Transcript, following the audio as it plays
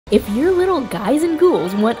If your little guys and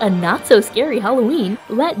ghouls want a not-so-scary Halloween,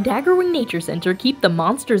 let Daggerwing Nature Center keep the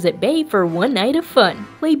monsters at bay for one night of fun.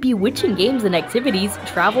 Play bewitching games and activities,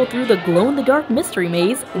 travel through the glow-in-the-dark mystery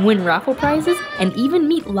maze, win raffle prizes, and even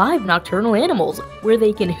meet live nocturnal animals, where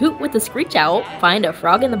they can hoot with a screech owl, find a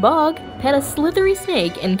frog in the bog, pet a slithery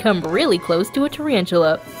snake, and come really close to a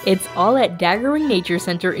tarantula. It's all at Daggerwing Nature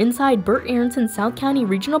Center inside Burt, Aaronson South County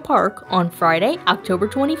Regional Park on Friday, October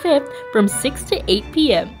 25th from 6 to 8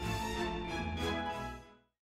 p.m.